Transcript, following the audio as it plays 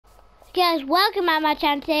Guys, welcome at my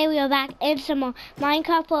channel. Today we are back in some more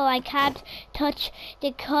Minecraft where I can't touch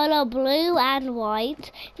the color blue and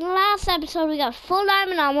white. In the last episode we got full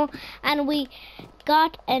diamond armor and we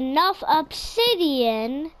got enough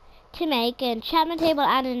obsidian to make an enchantment table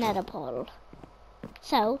and a nether portal.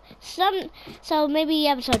 So maybe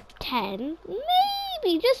episode 10,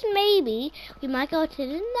 maybe, just maybe, we might go to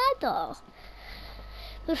the nether.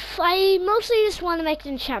 But I mostly just want to make the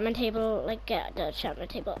enchantment table, like get the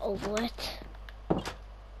enchantment table over with.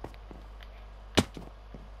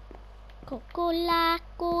 Coca-Cola,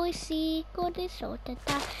 and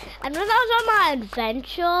when I was on my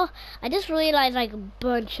adventure, I just realized like a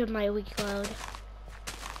bunch of my weak code.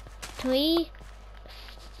 3,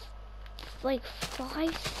 like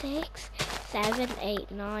 5, 6, 7,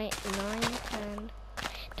 8, 9, 10,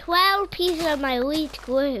 12 pieces of my wheat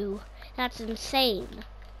grew. That's insane.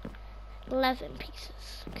 11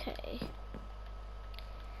 pieces. Okay.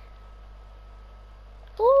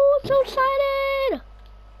 Oh, I'm so excited!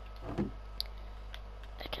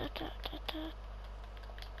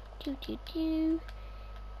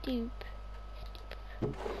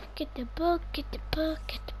 Get the book, get the book,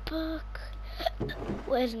 get the book.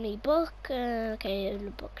 Where's my book? Okay,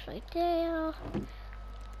 the book's right there.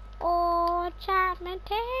 Oh, enchantment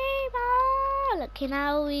table! Okay,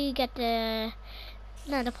 now we get the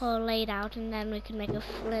nether portal laid out and then we can make a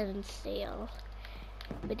flint and steel.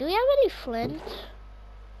 But do we have any flint?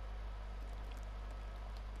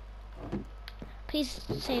 Please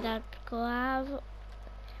say that grab.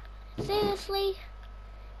 Seriously?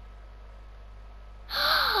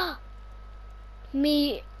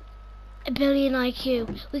 Me, a billion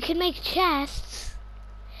IQ. We can make chests.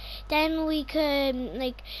 Then we could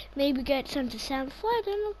like maybe get some to sound fire,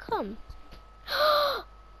 then it'll come.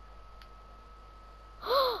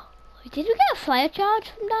 Did we get a fire charge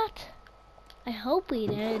from that? I hope we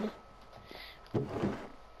did.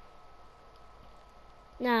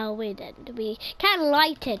 No, we didn't. We can't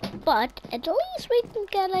light it, but at least we can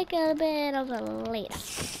get like a bit of a later.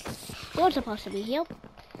 You're supposed to be here.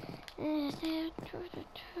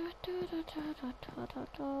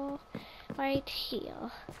 Right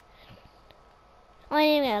here. I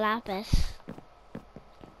need a lapis.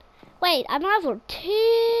 Wait, I'm level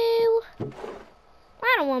 2.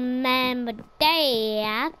 I don't remember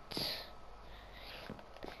that.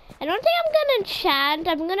 I don't think I'm gonna enchant.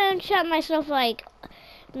 I'm gonna enchant myself like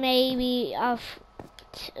maybe off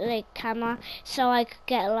like camera, so I could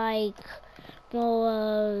get like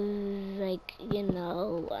more like you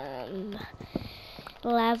know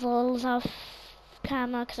levels of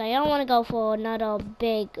camera, because I don't want to go for another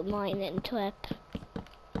big mining trip.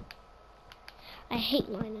 I hate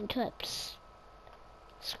mining trips.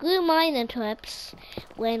 Screw mining trips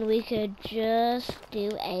when we could just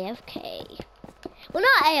do AFK. Well,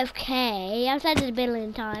 not AFK, I've said it a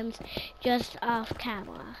billion times, just off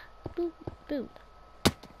camera. Boop, boop.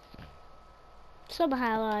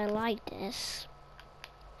 Somehow I like this.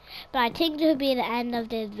 But I think this will be the end of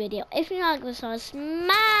this video. If you like this, so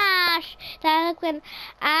smash that like button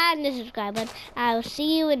and the subscribe button. I will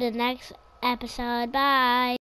see you in the next episode. Bye.